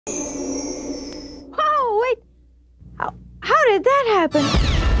Oh, wait. How did that happen?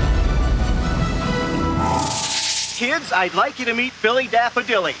 Kids, I'd like you to meet Billy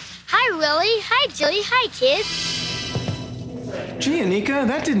Daffodilly. Hi, Willie. Hi, Jilly. Hi, kids. Gee, Anika,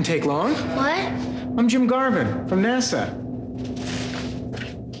 that didn't take long. What? I'm Jim Garvin from NASA.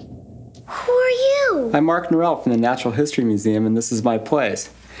 Who are you? I'm Mark Norell from the Natural History Museum, and this is my place.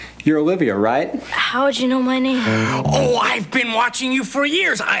 You're Olivia, right? How'd you know my name? Oh, I've been watching you for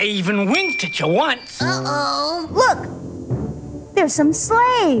years. I even winked at you once. Uh-oh. Look, there's some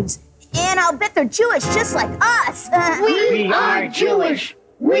slaves. And I'll bet they're Jewish just like us. We are Jewish.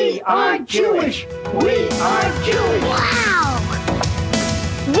 We are Jewish. We are Jewish. Wow.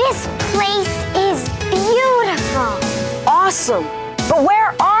 This place is beautiful. Awesome. But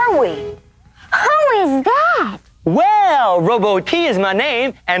where are we? Who is that? Well, Robo T is my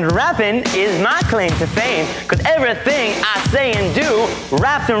name, and rapping is my claim to fame. 'Cause everything I say and do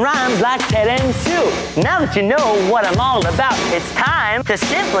raps and rhymes like Ted and Sue. Now that you know what I'm all about, it's time to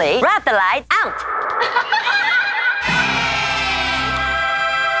simply rap the lights out.